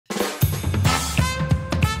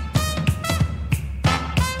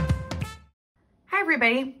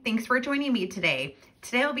everybody, thanks for joining me today.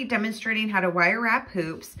 Today I'll be demonstrating how to wire wrap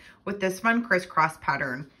hoops with this fun crisscross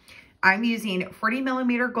pattern. I'm using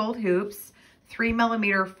 40mm gold hoops,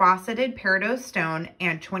 3mm faceted peridot stone,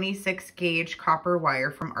 and 26 gauge copper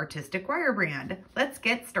wire from Artistic Wire brand. Let's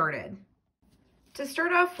get started. To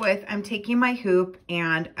start off with, I'm taking my hoop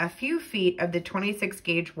and a few feet of the 26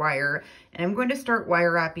 gauge wire, and I'm going to start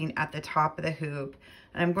wire wrapping at the top of the hoop.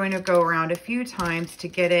 And I'm going to go around a few times to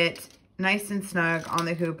get it nice and snug on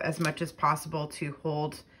the hoop as much as possible to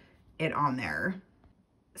hold it on there.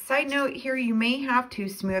 Side note here, you may have to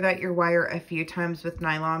smooth out your wire a few times with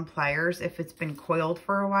nylon pliers if it's been coiled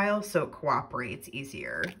for a while so it cooperates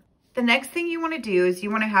easier. The next thing you want to do is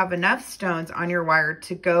you want to have enough stones on your wire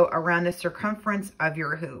to go around the circumference of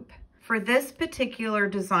your hoop. For this particular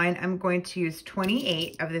design, I'm going to use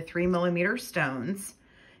 28 of the 3mm stones,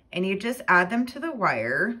 and you just add them to the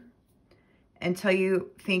wire until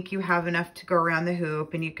you think you have enough to go around the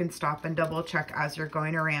hoop, and you can stop and double check as you're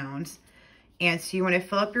going around. And so you want to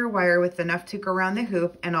fill up your wire with enough to go around the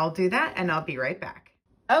hoop, and I'll do that and I'll be right back.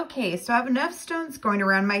 Okay, so I have enough stones going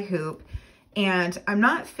around my hoop, and I'm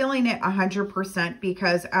not filling it 100%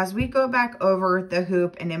 because as we go back over the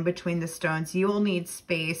hoop and in between the stones, you will need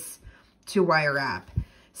space to wire wrap.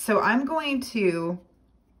 So I'm going to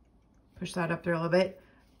push that up there a little bit.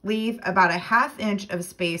 Leave about a 1/2 inch of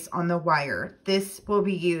space on the wire. This will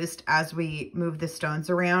be used as we move the stones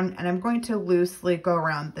around, and I'm going to loosely go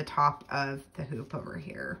around the top of the hoop over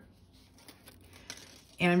here.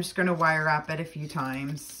 And I'm just going to wire wrap it a few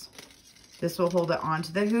times. This will hold it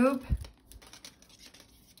onto the hoop.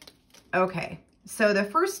 Okay, so the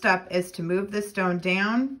first step is to move the stone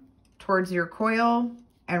down towards your coil,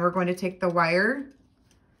 and we're going to take the wire,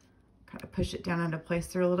 kind of push it down into place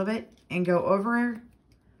there a little bit, and go over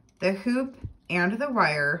the hoop and the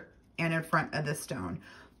wire and in front of the stone.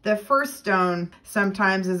 The first stone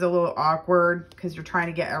sometimes is a little awkward because you're trying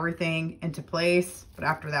to get everything into place, but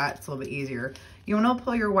after that it's a little bit easier. You want to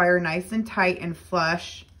pull your wire nice and tight and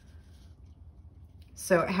flush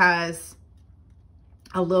so it has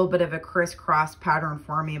a little bit of a crisscross pattern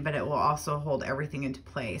forming, but it will also hold everything into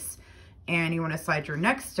place. And you want to slide your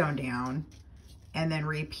next stone down and then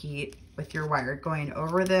repeat with your wire, going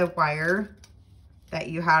over the wire that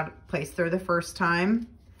you had placed there the first time,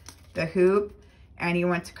 the hoop, and you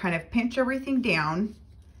want to kind of pinch everything down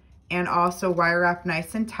and also wire wrap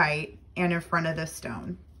nice and tight and in front of the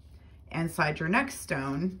stone. And slide your next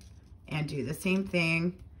stone and do the same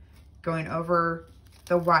thing, going over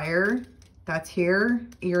the wire that's here,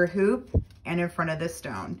 your hoop, and in front of the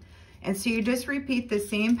stone. And so you just repeat the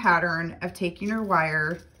same pattern of taking your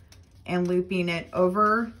wire and looping it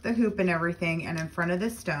over the hoop and everything and in front of the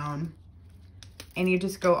stone. And you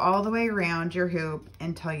just go all the way around your hoop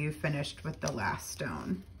until you've finished with the last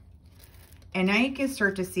stone. And now you can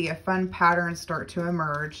start to see a fun pattern start to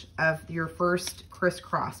emerge of your first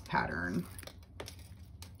crisscross pattern.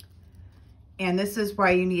 And this is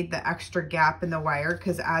why you need the extra gap in the wire,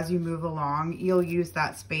 because as you move along, you'll use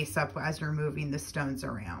that space up as you're moving the stones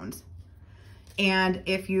around. And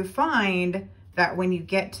if you find that when you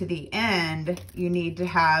get to the end, you need to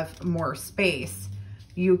have more space,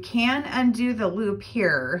 you can undo the loop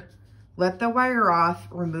here, let the wire off,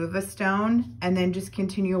 remove a stone, and then just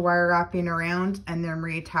continue wire wrapping around and then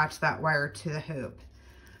reattach that wire to the hoop.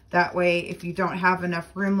 That way, if you don't have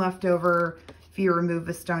enough room left over, if you remove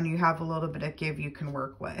a stone, you have a little bit of give you can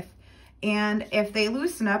work with. And if they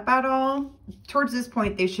loosen up at all, towards this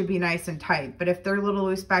point, they should be nice and tight. But if they're a little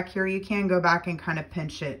loose back here, you can go back and kind of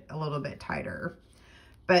pinch it a little bit tighter.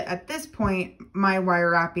 But at this point, my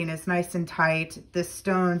wire wrapping is nice and tight. The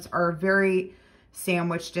stones are very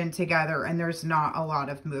sandwiched in together and there's not a lot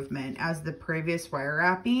of movement, as the previous wire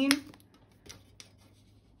wrapping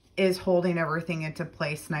is holding everything into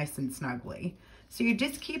place nice and snugly. So you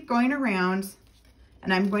just keep going around,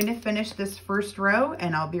 and I'm going to finish this first row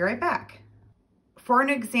and I'll be right back. For an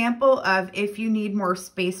example of if you need more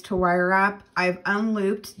space to wire wrap, I've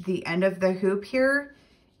unlooped the end of the hoop here,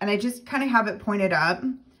 and I just kind of have it pointed up,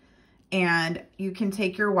 and you can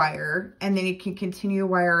take your wire and then you can continue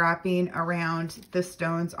wire wrapping around the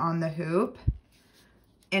stones on the hoop,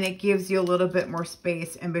 and it gives you a little bit more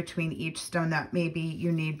space in between each stone that maybe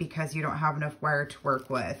you need because you don't have enough wire to work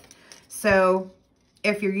with. So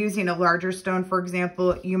if you're using a larger stone, for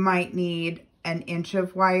example, you might need an inch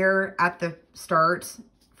of wire at the start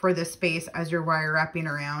for the space as you're wire wrapping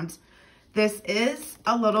around. This is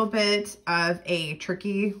a little bit of a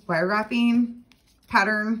tricky wire wrapping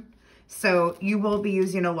pattern, so you will be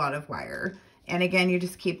using a lot of wire. And again, you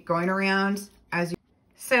just keep going around as you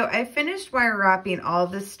So I finished wire wrapping all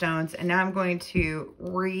of the stones, and now I'm going to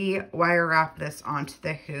re-wire wrap this onto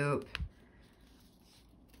the hoop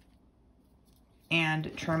and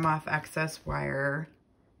trim off excess wire.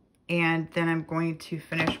 And then I'm going to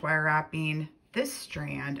finish wire wrapping this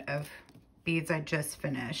strand of beads I just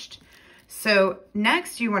finished. So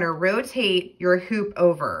next you want to rotate your hoop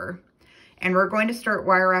over, and we're going to start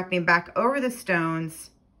wire wrapping back over the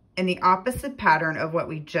stones in the opposite pattern of what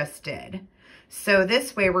we just did. So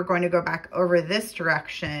this way we're going to go back over this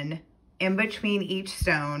direction in between each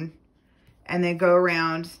stone and then go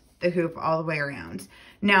around the hoop all the way around.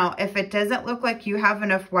 Now, if it doesn't look like you have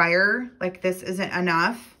enough wire, like this isn't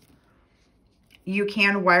enough, you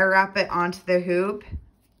can wire wrap it onto the hoop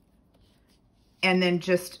and then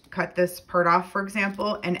just cut this part off, for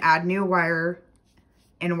example, and add new wire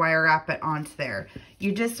and wire wrap it onto there.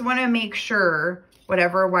 You just want to make sure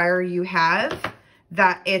whatever wire you have,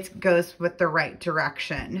 that it goes with the right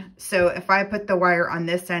direction. So if I put the wire on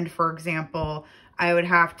this end, for example, I would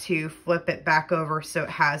have to flip it back over so it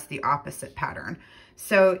has the opposite pattern.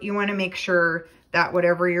 So you want to make sure that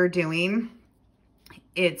whatever you're doing,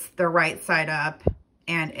 it's the right side up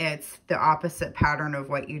and it's the opposite pattern of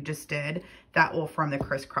what you just did. That will form the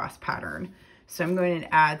crisscross pattern. So I'm going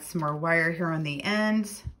to add some more wire here on the end.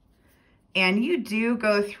 And you do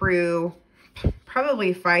go through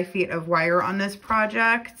probably 5 feet of wire on this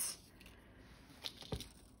project.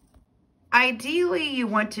 Ideally, you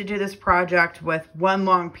want to do this project with one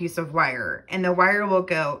long piece of wire, and the wire will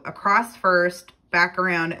go across first, back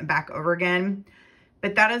around, and back over again.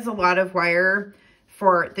 But that is a lot of wire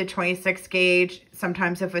for the 26 gauge.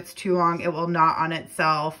 Sometimes if it's too long, it will knot on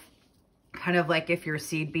itself, kind of like if you're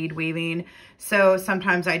seed bead weaving. So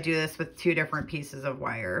sometimes I do this with 2 different pieces of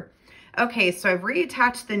wire. Okay, so I've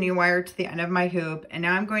reattached the new wire to the end of my hoop, and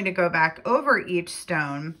now I'm going to go back over each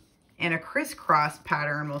stone, and a crisscross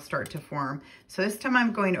pattern will start to form. So this time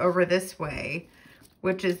I'm going over this way,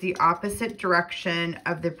 which is the opposite direction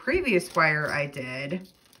of the previous wire I did.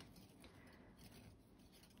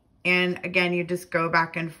 And again, you just go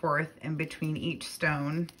back and forth in between each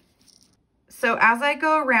stone. So as I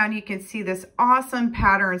go around, you can see this awesome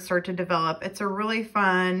pattern start to develop. It's a really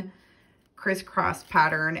fun crisscross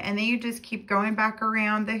pattern, and then you just keep going back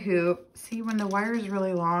around the hoop. See, when the wire is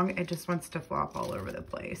really long, it just wants to flop all over the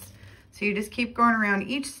place. So you just keep going around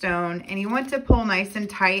each stone, and you want to pull nice and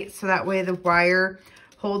tight so that way the wire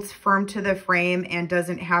holds firm to the frame and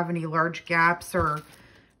doesn't have any large gaps or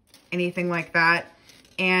anything like that.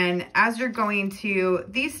 And as you're going to,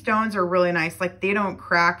 these stones are really nice, like they don't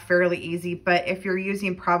crack fairly easy, but if you're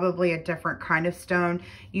using probably a different kind of stone,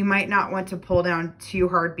 you might not want to pull down too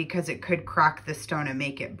hard because it could crack the stone and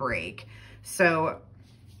make it break. So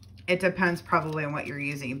it depends probably on what you're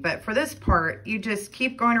using. But for this part, you just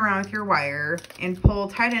keep going around with your wire and pull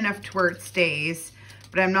tight enough to where it stays,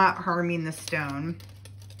 but I'm not harming the stone.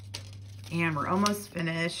 And we're almost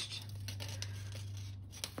finished.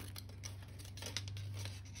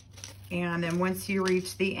 And then once you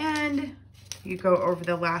reach the end, you go over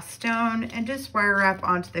the last stone and just wire wrap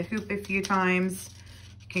onto the hoop a few times.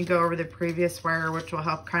 You can go over the previous wire, which will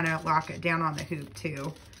help kind of lock it down on the hoop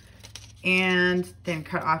too. And then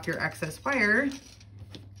cut off your excess wire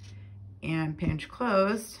and pinch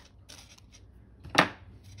closed.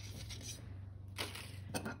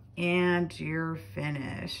 And you're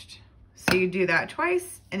finished. So you do that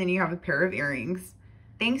twice, and then you have a pair of earrings.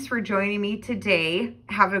 Thanks for joining me today.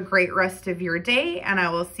 Have a great rest of your day, and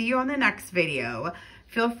I will see you on the next video.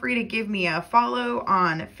 Feel free to give me a follow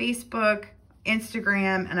on Facebook,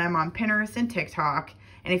 Instagram, and I'm on Pinterest and TikTok.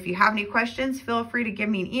 And if you have any questions, feel free to give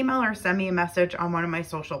me an email or send me a message on one of my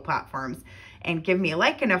social platforms. And give me a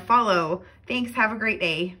like and a follow. Thanks. Have a great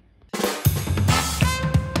day.